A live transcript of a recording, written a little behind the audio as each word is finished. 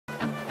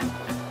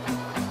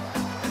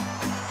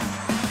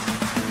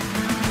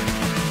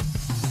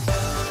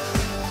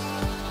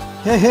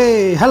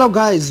Hello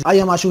guys, I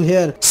am Ashu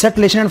here. Set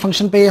relation and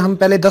function पे हम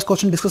पहले 10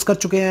 question discuss कर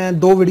चुके हैं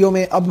 2 वीडियो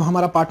में। अब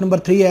हमारा पार्ट नंबर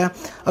 3 है।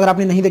 अगर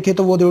आपने नहीं देखे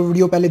तो वो 2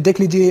 वीडियो पहले देख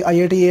लीजिए।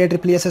 IIT,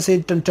 AIEEE,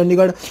 SSA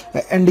Chandigarh,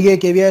 NDA,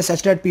 KVS,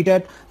 STET,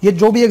 PTET, ये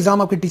जो भी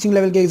एग्जाम आपके टीचिंग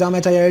लेवल के एग्जाम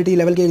है, चाहे IIT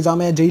लेवल के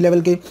एग्जाम है, JEE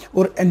लेवल के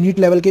और नीट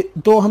लेवल के,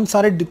 तो हम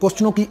सारे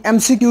क्वेश्चनों की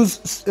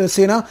MCQs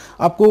से ना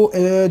आपको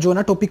जो है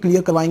ना टॉपिक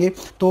क्लियर करवाएंगे।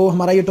 तो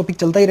हमारा ये टॉपिक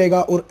चलता ही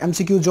रहेगा और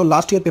MCQs जो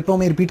लास्ट ईयर पेपरों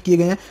में रिपीट किए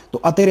गए हैं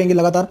तो आते रहेंगे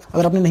लगातार।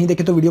 अगर आपने नहीं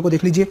देखे तो वीडियो को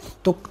देख लीजिए।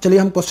 तो चलिए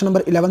हम क्वेश्चन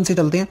नंबर 11 से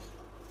चलते हैं।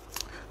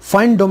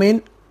 Find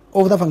domain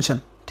of the function.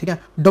 ठीक है,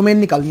 डोमेन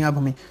निकालनी है अब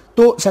हमें।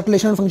 तो सेट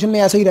रिलेशन फंक्शन में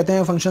ऐसे ही रहते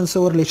हैं, फंक्शंस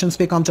और रिलेशंस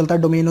पे काम चलता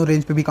है, डोमेन और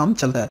रेंज पे भी काम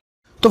चलता है।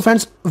 तो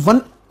फ्रेंड्स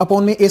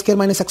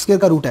 1/a² - x²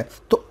 का रूट है।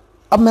 तो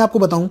अब मैं आपको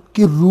बताऊं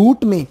कि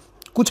रूट में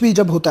कुछ भी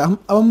जब होता है,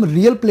 हम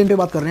रियल प्लेन पे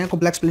बात कर रहे हैं,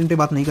 कॉम्प्लेक्स प्लेन पे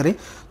बात नहीं करें।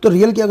 तो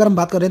रियल की अगर हम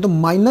बात कर रहे हैं तो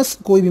माइनस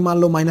कोई भी मान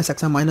लो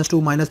 -x है,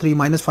 -2, -3,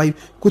 -5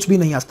 कुछ भी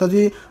नहीं आता, तो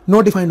ये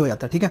नॉट डिफाइंड हो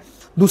जाता है। ठीक है,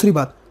 दूसरी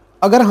बात,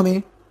 अगर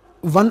हमें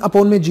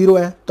 1/0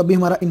 है तब भी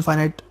हमारा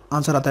इनफाइनाइट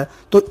आंसर आता है,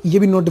 तो ये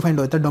भी नॉट डिफाइंड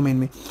हो जाता है डोमेन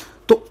में।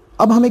 तो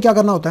अब हमें क्या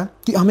करना होता है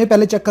कि हमें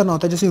पहले चेक करना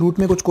होता है, जैसे रूट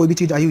में कुछ कोई भी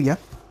चीज़ आई हुई है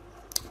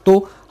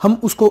तो हम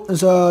उसको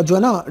जो है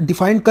ना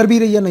डिफाइन कर भी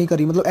रही या नहीं कर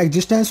रही, मतलब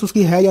एग्जिस्टेंस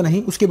उसकी है या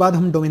नहीं, उसके बाद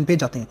हम डोमेन पे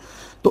जाते हैं।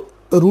 तो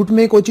रूट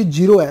में कोई चीज़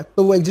 0 है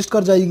तो वो एग्जिस्ट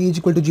कर जाएगी,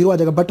 इक्वल टू 0 आ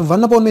जाएगा। बट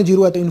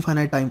 1/0 है तो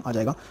इनफाइनाइट टाइम आ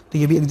जाएगा, तो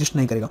ये भी एग्जिस्ट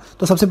नहीं करेगा।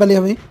 तो सबसे पहले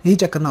हमें यही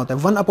चेक करना होता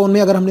है।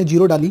 1/में अगर हमने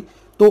 0 डाली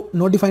तो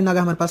नॉट डिफाइंड आ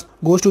गया हमारे पास,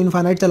 गोज टू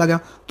इनफाइनाइट चला गया,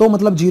 तो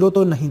मतलब 0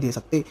 तो नहीं दे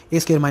सकते।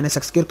 a² -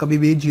 x² कभी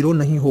भी 0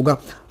 नहीं होगा।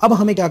 अब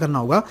हमें क्या करना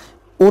होगा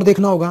और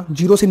देखना होगा,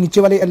 0 से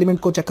नीचे वाले एलिमेंट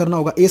को चेक करना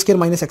होगा। a² -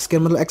 x²,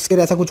 मतलब x²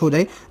 ऐसा कुछ हो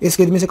जाए,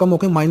 a² में से कम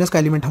होकर माइनस का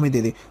एलिमेंट हमें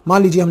दे दे।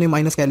 मान लीजिए हमने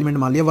माइनस का एलिमेंट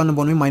मान लिया,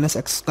 1/में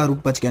 -x का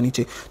रूट बच गया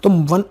नीचे। तो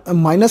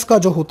माइनस का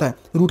जो होता है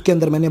रूट के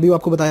अंदर, मैंने अभी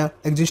आपको बताया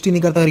एग्जिस्ट ही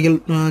नहीं करता रियल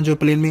जो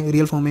प्लेन में,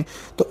 रियल फॉर्म में।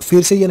 तो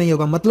फिर से ये नहीं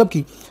होगा, मतलब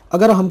कि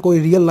अगर हम कोई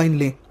रियल लाइन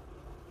लें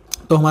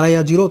तो हमारा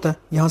यहाँ 0 होता है,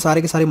 यहाँ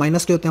सारे के सारे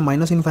माइनस के होते हैं,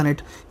 माइनस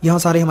इनफाइनाइट। यहाँ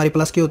सारे हमारे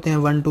प्लस के होते हैं,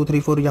 1 2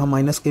 3 4, यहाँ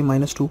माइनस के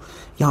 -2,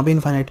 यहाँ पे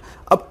इनफाइनाइट।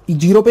 अब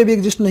 0 पे भी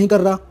एग्जिस्ट नहीं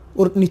कर रहा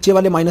और नीचे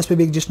वाले माइनस पे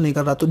भी एग्जिस्ट नहीं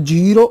कर रहा, तो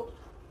 0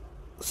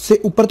 से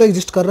ऊपर तो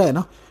एग्जिस्ट कर रहा है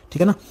ना।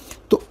 ठीक है ना,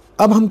 तो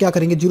अब हम क्या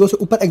करेंगे, 0 से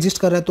ऊपर एग्जिस्ट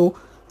कर रहा है तो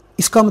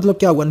इसका मतलब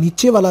क्या होगा,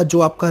 नीचे वाला जो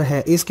आपका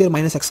है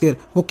a² - x²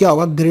 वो क्या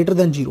होगा, ग्रेटर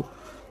देन 0।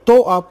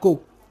 तो आपको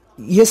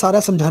ये सारा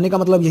समझाने का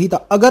मतलब यही था।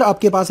 अगर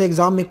आपके पास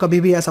एग्जाम में कभी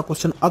भी ऐसा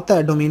क्वेश्चन आता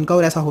है डोमेन का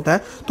और ऐसा होता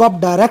है तो आप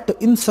डायरेक्ट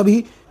इन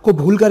सभी को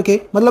भूल करके,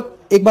 मतलब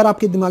एक बार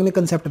आपके दिमाग में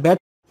कंसेप्ट बैठ,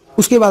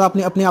 उसके बाद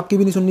आपने अपने आप की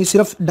भी नहीं सुननी,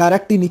 सिर्फ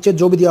डायरेक्ट ही नीचे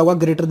जो भी दिया होगा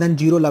ग्रेटर देन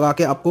 0 लगा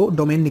के आपको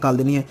डोमेन निकाल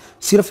देनी है।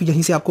 सिर्फ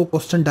यहीं से आपको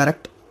क्वेश्चन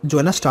डायरेक्ट जो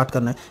है ना स्टार्ट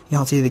करना है।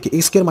 यहाँ से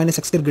देखिए a² -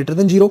 x² ग्रेटर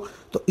देन 0,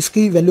 तो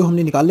इसकी वैल्यू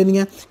हमने निकाल लेनी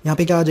है। यहाँ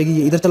पे क्या आ जाएगी,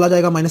 ये इधर चला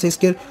जाएगा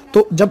 -a²।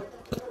 तो जब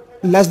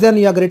लेस देन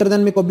या ग्रेटर देन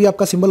में कोई भी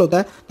आपका सिंबल होता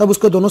है तब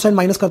उसको दोनों साइड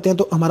माइनस करते हैं,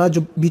 तो हमारा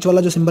जो बीच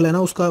वाला जो सिंबल है ना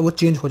उसका वो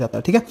चेंज हो जाता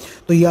है। ठीक है,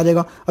 तो ये आ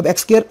जाएगा। अब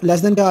x² लेस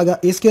देन क्या आ गया,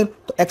 a²,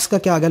 तो x का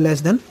क्या आ गया, less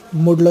than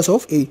modulus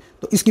of a।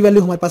 तो इसकी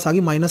वैल्यू हमारे पास आ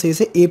गई -a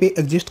से a पे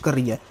एग्जिस्ट कर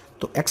रही है,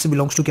 तो x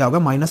बिलोंग्स टू क्या होगा,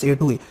 -a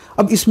to a।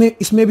 अब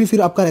इसमें भी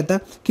फिर आपका रहता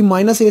है कि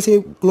 -a से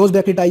क्लोज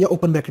ब्रैकेट आए या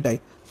ओपन ब्रैकेट आए,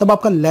 तब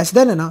आपका लेस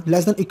देन है ना,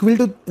 लेस देन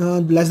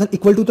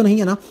इक्वल टू तो नहीं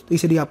है ना, तो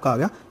इसलिए आपका आ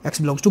गया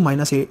x belongs to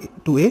 -a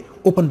to a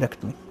open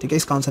bracket में। ठीक है,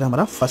 इसका आंसर है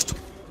हमारा फर्स्ट।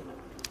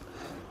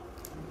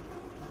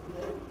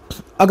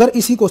 अगर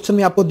इसी क्वेश्चन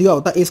में आपको दिया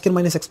होता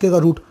a² - x² का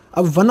रूट,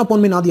 अब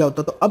 1/में ना दिया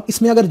होता, तो अब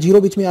इसमें अगर 0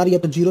 बीच में आ रही है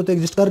तो 0 तो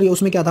एग्जिस्ट कर रही है।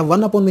 उसमें क्या था,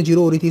 1/में 0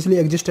 हो रही थी, इसलिए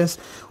एग्जिस्टेंस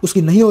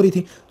उसकी नहीं हो रही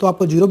थी, तो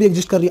आपको 0 भी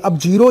एग्जिस्ट कर रही है। अब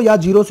 0 या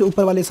 0 से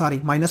ऊपर वाले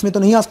सारे माइनस में तो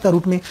नहीं आ सकता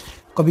रूट में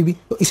कभी भी,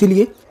 तो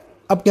इसीलिए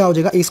अब क्या हो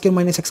जाएगा,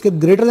 a² - x²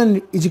 greater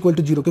than is equal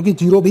to 0, क्योंकि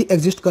 0 भी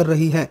एग्जिस्ट कर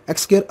रही है।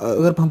 x²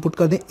 अगर हम पुट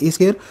कर दें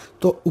a²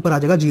 तो ऊपर आ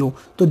जाएगा 0,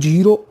 तो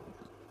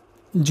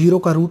 0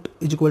 का रूट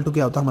इज इक्वल टू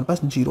क्या होता है हमारे पास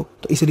 0,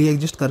 तो इसलिए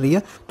एग्जिस्ट कर रही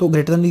है, तो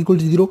ग्रेटर देन इक्वल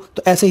टू 0।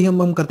 तो ऐसे ही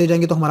हम करते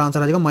जाएंगे तो हमारा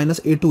आंसर आ जाएगा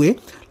 -a to a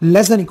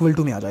less than equal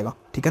to में आ जाएगा।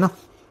 ठीक है ना,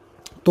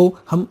 तो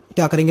हम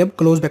क्या करेंगे, अब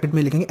क्लोज ब्रैकेट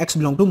में लिखेंगे x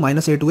belong to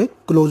 -a to a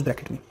close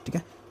bracket में। ठीक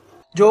है,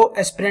 जो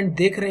एस्पिरेंट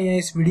देख रहे हैं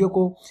इस वीडियो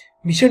को,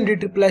 मिशन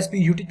DSSSB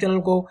यूट्यूब चैनल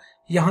को,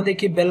 यहाँ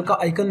देखिए बेल का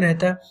आइकन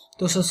रहता है,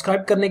 तो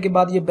सब्सक्राइब करने के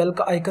बाद ये बेल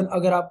का आइकन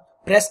अगर आप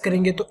प्रेस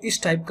करेंगे तो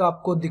इस टाइप का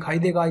आपको दिखाई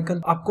देगा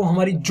आइकन। आपको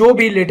हमारी जो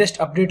भी लेटेस्ट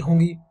अपडेट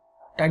होंगी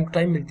टाइम टू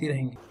टाइम मिलती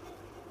रहेंगी।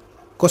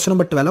 Question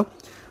number 12,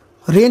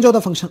 range of the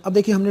function. अब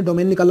देखिए हमने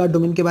डोमेन निकाला,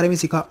 डोमेन के बारे में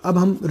सीखा, अब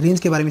हम रेंज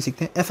के बारे में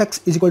सीखते हैं।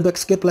 fx =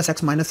 x² +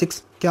 x -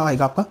 6 क्या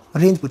आएगा, आपका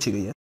रेंज पूछी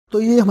गई है। तो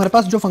ये हमारे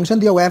पास जो फंक्शन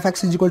दिया हुआ है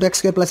fx =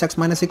 x² + x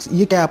 - 6,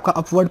 ये क्या है, आपका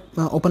अपवर्ड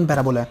ओपन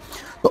पैराबोला है।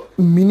 तो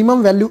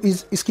मिनिमम वैल्यू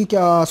इसकी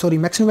क्या, सॉरी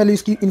मैक्सिमम वैल्यू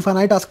इसकी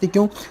इनफाइनाइट आ सकती है।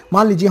 क्यों,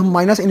 मान लीजिए हम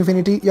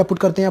 -∞ या पुट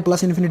करते हैं या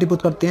 +∞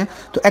 पुट करते हैं,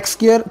 तो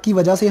x² की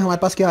वजह से हमारे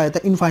पास क्या आ जाता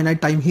है,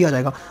 इनफाइनाइट टाइम ही आ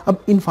जाएगा।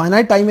 अब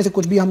इनफाइनाइट टाइम में से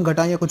कुछ भी हम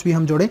घटाएं या कुछ भी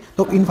हम जोड़ें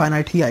तो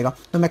इनफाइनाइट ही आएगा,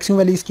 तो मैक्सिमम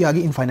वैल्यू इसकी आ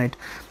गई इनफाइनाइट।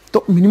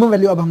 तो मिनिमम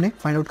वैल्यू अब हमने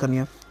फाइंड आउट करनी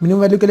है। मिनिमम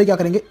वैल्यू के लिए क्या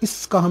करेंगे,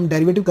 इसका हम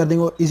डेरिवेटिव कर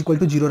देंगे और इज इक्वल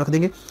टू 0 रख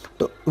देंगे।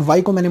 तो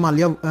y को मैंने मान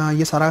लिया,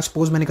 ये सारा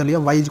सपोज मैंने कर लिया,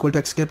 y =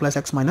 x² +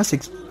 x -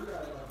 6।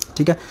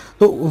 ठीक है,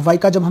 तो y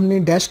का जब हमने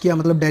डैश किया,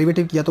 मतलब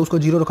डेरिवेटिव किया, तो उसको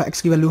 0 रखा,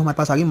 x की वैल्यू हमारे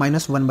पास आ गई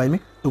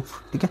 -1/2।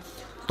 ठीक है,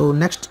 तो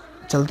नेक्स्ट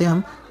चलते हैं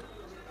हम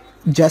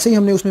जैसे ही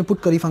हमने उसमें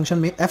पुट करी फंक्शन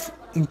में f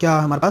क्या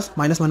हमारे पास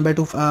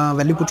 -1/2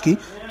 वैल्यू पुट की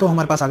तो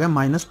हमारे पास आ गया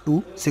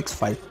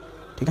 -265,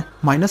 ठीक है,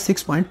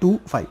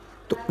 -6.25।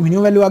 तो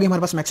मिनिमम वैल्यू आ गई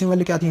हमारे पास, मैक्सिमम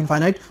वैल्यू क्या थी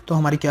इनफाइनाइट, तो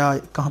हमारी क्या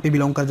कहाँ पे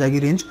बिलोंग कर जाएगी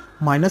रेंज,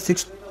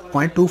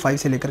 -6.25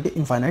 से लेकर के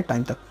इनफाइनाइट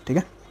टाइम तक, ठीक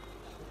है।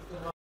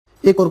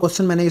 एक और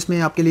क्वेश्चन मैंने इसमें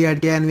आपके लिए ऐड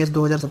किया है, एनवीएस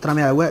 2017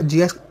 में आया हुआ है,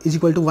 gx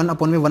 =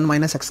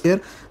 1/1 - x²,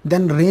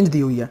 देन रेंज दी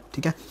हुई है,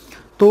 ठीक है।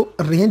 तो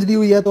रेंज दी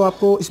हुई है तो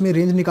आपको इसमें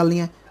रेंज निकालनी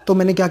है। तो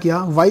मैंने क्या किया,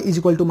 y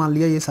 = मान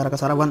लिया ये सारा का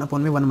सारा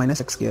 1/1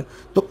 - x²।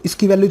 तो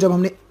इसकी वैल्यू जब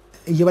हमने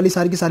ये वाली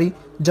सारी की सारी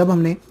जब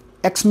हमने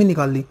x में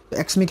निकाल ली तो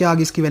x में क्या आ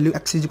गई इसकी वैल्यू,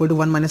 x =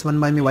 1 -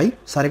 1 में y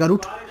सारे का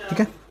रूट, ठीक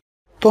है।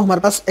 तो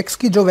हमारे पास x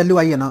की जो वैल्यू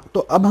आई है ना, तो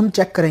अब हम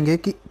चेक करेंगे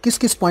कि किस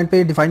किस पॉइंट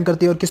पे डिफाइन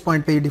करती है और किस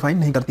पॉइंट पे ये डिफाइन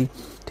नहीं करती,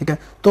 ठीक है।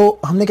 तो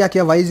हमने क्या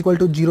किया, y =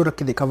 0 रख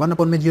के देखा,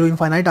 1/0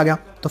 इनफाइनाइट आ गया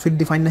तो फिर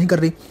डिफाइन नहीं कर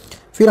रही।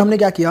 फिर हमने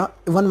क्या किया,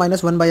 1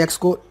 - 1/x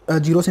को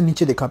 0 से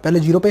नीचे देखा, पहले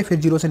 0 पे फिर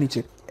 0 से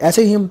नीचे।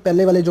 ऐसे ही हम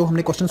पहले वाले जो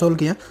हमने क्वेश्चन सोल्व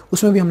किए हैं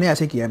उसमें भी हमने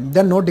ऐसे किया है।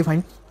 देन नॉट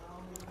डिफाइन,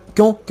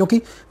 क्यों,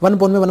 क्योंकि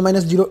 1/1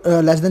 - 0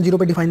 <0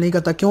 पे डिफाइन नहीं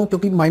करता। क्यों,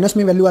 क्योंकि माइनस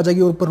में वैल्यू आ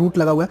जाएगी और ऊपर रूट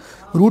लगा हुआ है,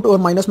 रूट और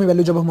माइनस में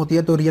वैल्यू जब हम होती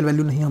है तो रियल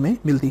वैल्यू नहीं हमें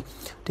मिलती,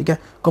 ठीक है,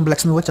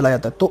 कॉम्प्लेक्स में वो चला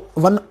जाता है। तो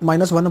 1 -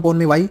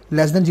 1/y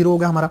 <0 हो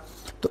गया हमारा।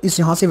 तो इस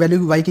यहाँ से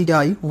वैल्यू y की क्या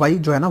आई, y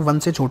जो है ना 1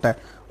 से छोटा है,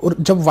 और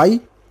जब y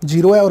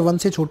 0 है और 1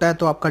 से छोटा है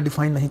तो आपका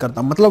डिफाइन नहीं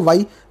करता, मतलब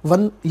y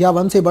 1 या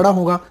 1 से बड़ा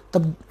होगा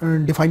तब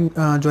डिफाइन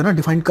जो है ना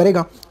डिफाइन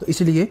करेगा। तो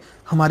इसीलिए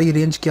हमारी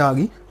रेंज क्या आ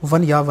गई,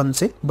 1 या 1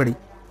 से बड़ी,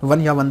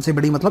 1 या 1 से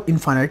बड़ी मतलब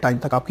इनफाइनाइट टाइम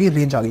तक आपकी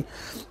रेंज आ गई।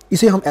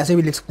 इसे हम ऐसे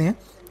भी लिख सकते हैं,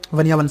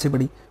 1 या 1 से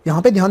बड़ी।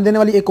 यहाँ पे ध्यान देने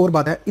वाली एक और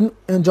बात है,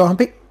 जहाँ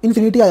पे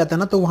इन्फिनिटी आ जाता है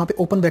ना तो वहाँ पे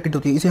ओपन ब्रैकेट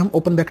होती है, इसे हम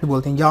ओपन ब्रैकेट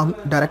बोलते हैं, या हम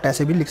डायरेक्ट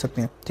ऐसे भी लिख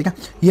सकते हैं, ठीक है।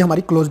 ये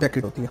हमारी क्लोज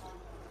ब्रैकेट होती है।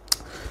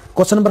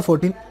 क्वेश्चन नंबर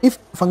 14, इफ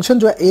फंक्शन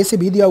जो है a से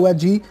b दिया हुआ है,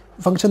 g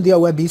फंक्शन दिया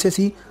हुआ है b से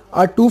c,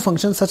 are to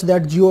function such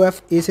that g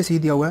of a से c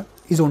दिया हुआ है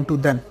इज ऑन टू,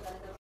 देन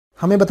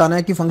हमें बताना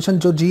है कि फंक्शन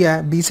जो g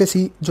है b से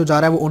c जो जा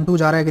रहा है वो ऑन टू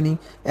जा रहा है कि नहीं,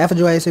 f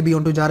जो है a से b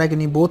ऑन टू जा रहा है कि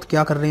नहीं, बोथ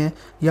क्या कर रहे हैं,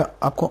 या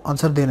आपको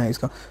आंसर देना है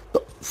इसका।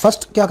 तो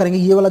फर्स्ट क्या करेंगे,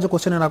 ये वाला जो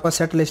क्वेश्चन है आपका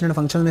सेट रिलेशन एंड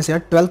फंक्शन में से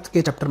है, 12th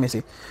के चैप्टर में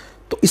से।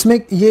 तो इसमें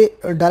ये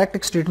डायरेक्ट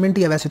एक स्टेटमेंट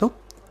ही है, वैसे तो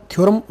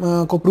थ्योरम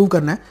को प्रूव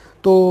करना है।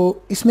 तो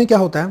इसमें क्या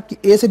होता है कि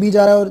a से b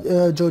जा रहा है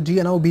और जो g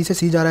है ना वो b से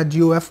c जा रहा है,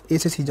 जी ओ एफ a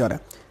से c जा रहा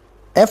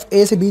है, f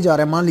a से b जा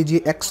रहा है, मान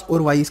लीजिए x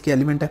और y इसके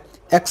एलिमेंट है,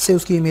 x से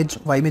उसकी इमेज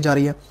y में जा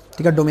रही है,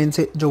 ठीक है, डोमेन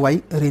से जो y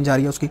रेंज आ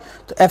रही है उसकी।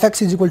 तो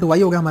fx =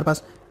 y हो गया हमारे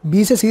पास।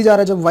 b से c जा रहा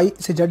है, जब y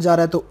से z जा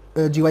रहा है तो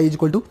gy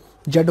 =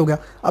 z हो गया।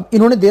 अब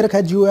इन्होंने दे रखा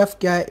है जी ओ एफ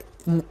क्या है,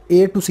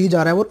 a to c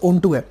जा रहा है और ऑन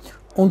टू है।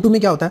 ऑन टू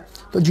में क्या होता है,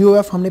 तो जी ओ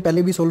एफ हमने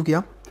पहले भी सोल्व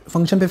किया,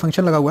 फंक्शन पे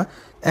फंक्शन लगा हुआ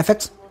है,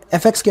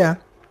 fx क्या है,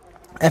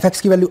 fx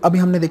की वैल्यू अभी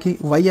हमने देखी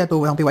y है तो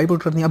यहाँ पे y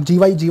पुट कर देंगे। अब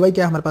gy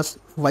क्या है हमारे पास,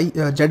 y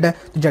z है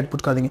तो z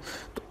पुट कर देंगे।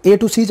 तो a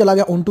to c चला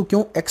गया ऑन टू,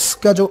 क्यों, x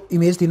का जो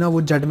इमेज थी ना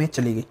वो z में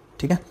चली गई,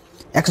 ठीक है,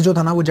 x जो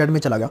था ना वो z में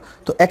चला गया।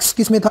 तो x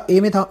किस में था, a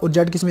में था, और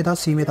z किस में था,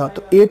 c में था।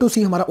 तो a to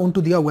c हमारा ऑन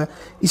टू दिया हुआ है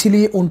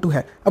इसीलिए ऑन टू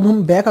है। अब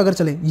हम बैक अगर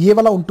चलें, ये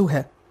वाला ऑन टू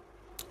है,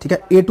 ठीक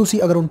है, a to c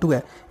अगर ऑन टू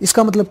है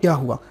इसका मतलब क्या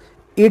हुआ,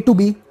 a to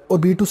b और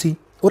b to c,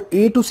 और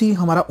a to c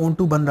हमारा ऑन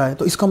टू बन रहा है,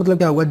 तो इसका मतलब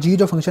क्या होगा, g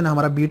जो फंक्शन है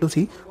हमारा b to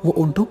c वो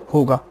ऑन टू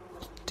होगा,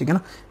 ठीक है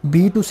ना,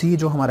 b to c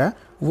जो हमारा है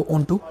वो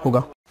ऑन टू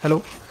होगा।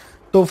 हेलो,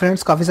 तो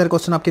फ्रेंड्स काफ़ी सारे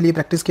क्वेश्चन आपके लिए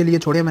प्रैक्टिस के लिए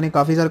छोड़े मैंने,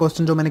 काफ़ी सारे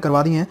क्वेश्चन जो मैंने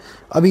करवा दिए हैं।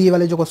 अभी ये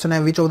वाले जो क्वेश्चन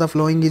है, which of the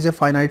following is a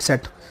finite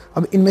set,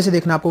 अब इनमें से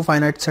देखना आपको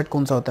फाइनाइट सेट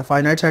कौन सा होता है।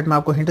 फाइनाइट सेट मैं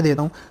आपको हिंट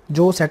देता हूँ,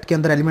 जो सेट के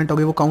अंदर एलिमेंट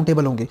होंगे वो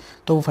काउंटेबल होंगे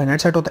तो वो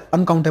फाइनाइट सेट होता है,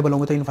 अनकाउंटेबल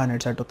होंगे तो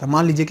इनफाइनाइट सेट होता है।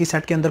 मान लीजिए कि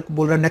सेट के अंदर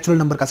बोल रहा है नेचुरल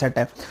नंबर का सेट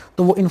है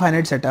तो वो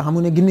इनफाइनाइट सेट है, हम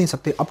उन्हें गिन नहीं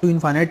सकते, अप टू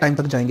इनफाइनाइट टाइम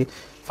तक जाएंगे।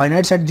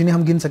 फाइनाइट सेट जिन्हें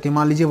हम गिन सके,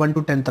 मान लीजिए 1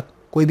 to 10 तक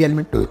कोई भी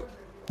एलिमेंट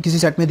किसी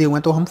सेट में दिए हुए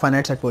हैं तो हम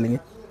फाइनाइट सेट बोलेंगे,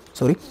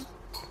 सॉरी।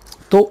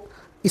 तो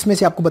इसमें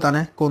से आपको बताना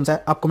है कौन सा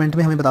है, आप कमेंट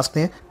में हमें बता सकते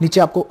हैं, नीचे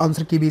आपको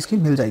आंसर की भी इसकी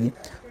मिल जाएगी।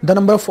 The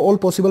number of all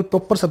possible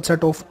proper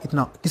subset of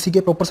इतना, किसी के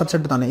प्रॉपर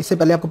सबसेट बताना है, इससे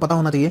पहले आपको पता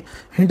होना चाहिए,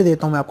 हिंट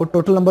देता हूं मैं आपको,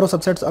 टोटल नंबर ऑफ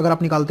सबसेट्स अगर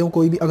आप निकालते हो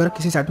कोई भी, अगर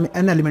किसी सेट में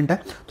n एलिमेंट है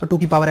तो 2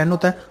 की पावर n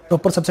होता है,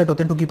 प्रॉपर सबसेट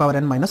होते हैं 2 की पावर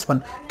n -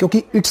 1,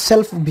 क्योंकि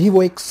इटसेल्फ भी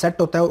वो एक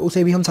सेट होता है और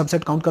उसे भी हम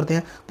सबसेट काउंट करते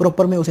हैं,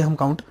 प्रॉपर में उसे हम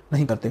काउंट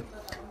नहीं करते।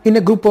 इन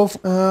ए group of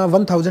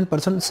 1000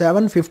 person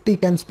 750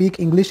 can speak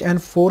English and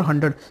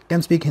 400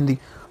 can speak Hindi,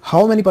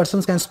 how many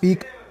person can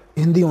speak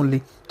Hindi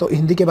only. तो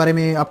हिंदी के बारे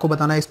में आपको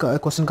बताना है, इसका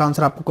क्वेश्चन का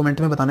आंसर आपको कमेंट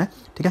में बताना है,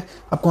 ठीक है।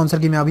 आपको आंसर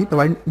की मैं अभी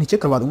प्रोवाइड नीचे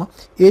करवा दूंगा।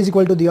 एज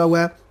इक्वल टू दिया हुआ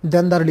है,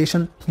 देन द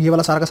रिलेशन, ये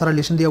वाला सारा का सारा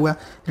रिलेशन दिया हुआ है,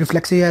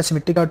 रिफ्लेक्सिव है,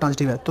 सिमेट्रिक और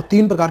ट्रांजिटिव है। तो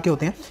 3 प्रकार के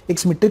होते हैं, एक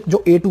सिमेट्रिक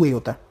जो A to A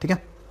होता है, ठीक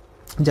है,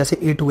 जैसे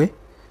A to A,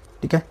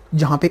 ठीक है,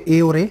 जहाँ पे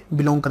A और A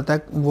बिलोंग करता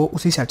है वो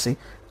उसी सेट से,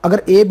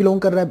 अगर A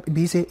बिलोंग कर रहा है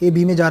B से, A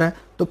B में जा रहा है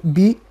तो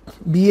B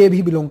A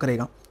भी बिलोंग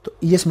करेगा, तो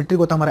ये सिमेट्रिक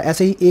होता है हमारा।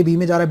 ऐसे ही A B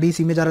में जा रहा है, B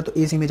C में जा रहा है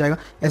तो A C में जाएगा,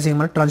 ऐसे ही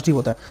हमारा ट्रांजिटिव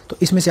होता है। तो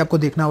इसमें से आपको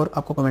देखना और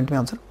आपको कमेंट में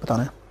आंसर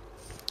बताना है।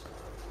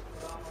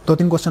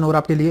 2-3 क्वेश्चन और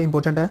आपके लिए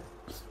इंपॉर्टेंट है।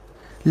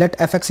 लेट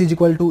fx =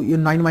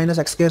 9 -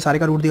 x², सारे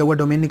का रूट दिया हुआ,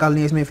 डोमेन निकालनी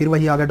है, इसमें फिर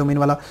वही आ गया डोमेन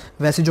वाला,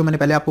 वैसे जो मैंने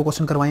पहले आपको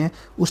क्वेश्चन करवाए हैं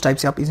उस टाइप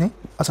से आप इसे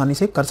आसानी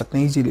से कर सकते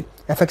हैं इजीली।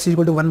 fx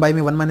 =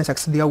 1/1 -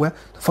 x दिया हुआ है,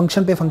 तो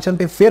फंक्शन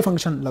पे फिर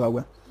फंक्शन लगा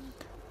हुआ है।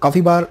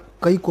 काफ़ी बार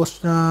कई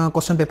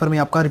क्वेश्चन पेपर में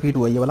आपका रिपीट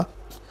हुआ ये वाला,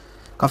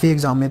 काफ़ी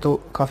एग्जाम में, तो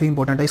काफ़ी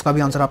इंपॉर्टेंट है। इसका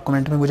भी आंसर आप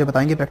कमेंट में मुझे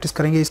बताएंगे, प्रैक्टिस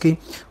करेंगे इसकी।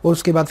 और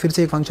उसके बाद फिर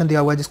से एक फंक्शन दिया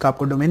हुआ है जिसका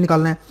आपको डोमेन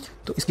निकालना है,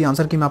 तो इसकी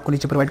आंसर की मैं आपको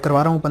नीचे प्रोवाइड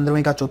करवा रहा हूँ।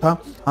 15वें का चौथा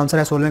आंसर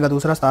है, 16वें का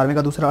दूसरा, 17वें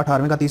का दूसरा,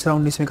 18वें का तीसरा,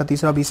 19वें का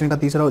तीसरा, 20वें का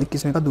तीसरा और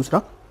 21वें का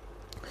दूसरा।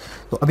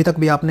 तो अभी तक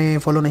भी आपने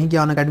फॉलो नहीं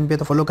किया अनअकैडमी पे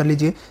तो फॉलो कर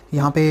लीजिए।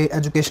 यहाँ पे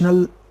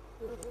एजुकेशनल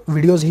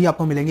वीडियोस ही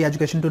आपको मिलेंगी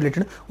एजुकेशन टू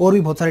रिलेटेड। और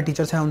भी बहुत सारे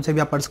टीचर्स हैं, उनसे भी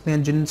आप पढ़ सकते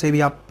हैं, जिनसे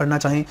भी आप पढ़ना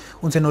चाहें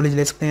उनसे नॉलेज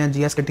ले सकते हैं।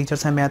 जीएस के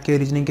टीचर्स हैं, मैथ के,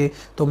 रीजनिंग के,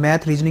 तो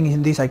मैथ, रीजनिंग,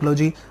 हिंदी,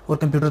 साइकोलॉजी और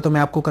कंप्यूटर तो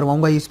मैं आपको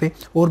करवाऊंगा ही इस पे।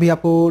 और भी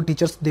आपको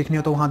टीचर्स देखने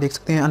हो तो वहाँ देख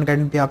सकते हैं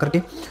अनअकैडमी पे आकर के,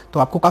 तो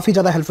आपको काफ़ी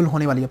ज़्यादा हेल्पफुल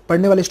होने वाली है।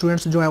 पढ़ने वाले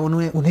स्टूडेंट्स जो है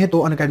उन्हें तो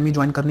अनअकैडमी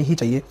ज्वाइन करनी ही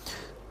चाहिए।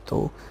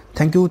 तो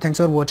thank you, thanks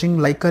for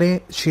watching. Like करें,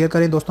 शेयर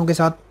करें दोस्तों के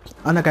साथ।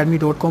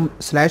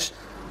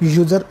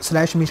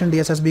 unacademy.com/user/mission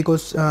DSSB को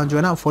जो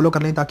है ना फॉलो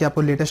कर लें ताकि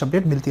आपको लेटेस्ट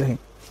अपडेट मिलती रहे।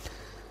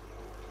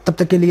 तब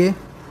तक के लिए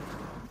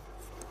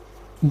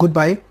good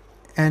bye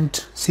and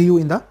C you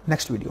in the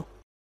next video.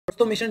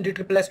 दोस्तों मिशन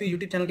DSSB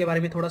यूट्यूब चैनल के बारे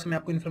में थोड़ा सा मैं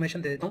आपको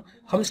इन्फॉर्मेशन दे देता हूँ।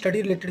 हम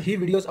स्टडी रिलेटेड ही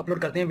वीडियोस अपलोड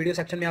करते हैं, वीडियो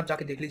सेक्शन में आप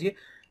जाके देख लीजिए।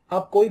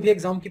 आप कोई भी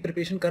एग्जाम की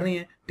प्रिपरेशन कर रहे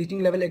हैं,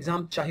 टीचिंग लेवल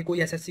एग्जाम, चाहे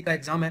कोई SSC का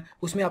एग्जाम है,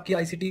 उसमें आपकी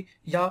ICT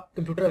या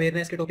कंप्यूटर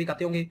अवेयरनेस के टॉपिक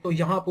आते होंगे, तो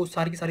यहाँ आपको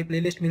सारी की सारी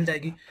प्लेलिस्ट मिल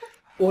जाएगी।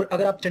 और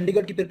अगर आप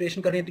चंडीगढ़ की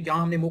प्रिपरेशन कर रहे हैं तो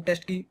यहाँ हमने मॉक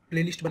टेस्ट की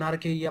प्लेलिस्ट बना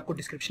रखी है, ये आपको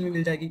डिस्क्रिप्शन में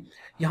मिल जाएगी।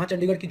 यहाँ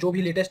चंडीगढ़ की जो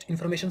भी लेटेस्ट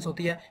इन्फॉर्मेशन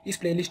होती है इस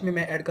प्लेलिस्ट में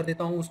मैं ऐड कर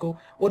देता हूँ उसको।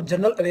 और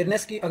जनरल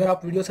अवेयरनेस की अगर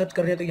आप वीडियो सर्च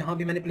कर रहे हैं तो यहाँ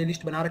भी मैंने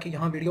प्लेलिस्ट बना रखी है,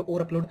 यहाँ वीडियो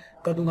और अपलोड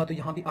कर दूंगा तो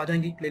यहाँ भी आ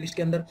जाएंगी प्लेलिस्ट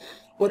के अंदर।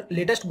 और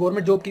लेटेस्ट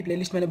गवर्नमेंट जॉब की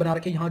प्लेलिस्ट मैंने बना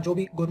रखी है, यहाँ जो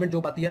भी गवर्नमेंट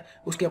जॉब आती है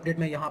उसकी अपडेट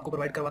मैं यहाँ आपको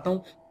प्रोवाइड करवाता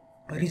हूँ।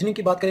 रीजनिंग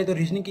की बात करें तो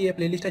रीजनिंग की ये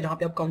प्लेलिस्ट है जहाँ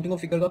पे आप काउंटिंग ऑफ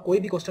फिगर का कोई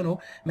भी क्वेश्चन हो,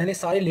 मैंने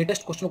सारे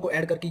लेटेस्ट क्वेश्चनों को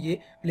ऐड करके ये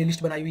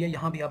प्लेलिस्ट बनाई हुई है,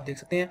 यहाँ भी आप देख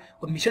सकते हैं।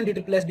 और मिशन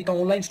DSSB का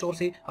ऑनलाइन स्टोर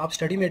से आप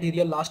study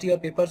material, last year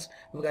papers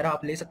वगैरह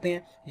आप ले सकते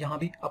हैं, यहाँ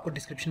भी आपको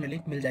डिस्क्रिप्शन में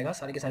लिंक मिल जाएगा,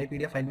 सारे के सारे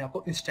PDF फाइल में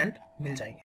आपको इंस्टेंट मिल जाएंगे।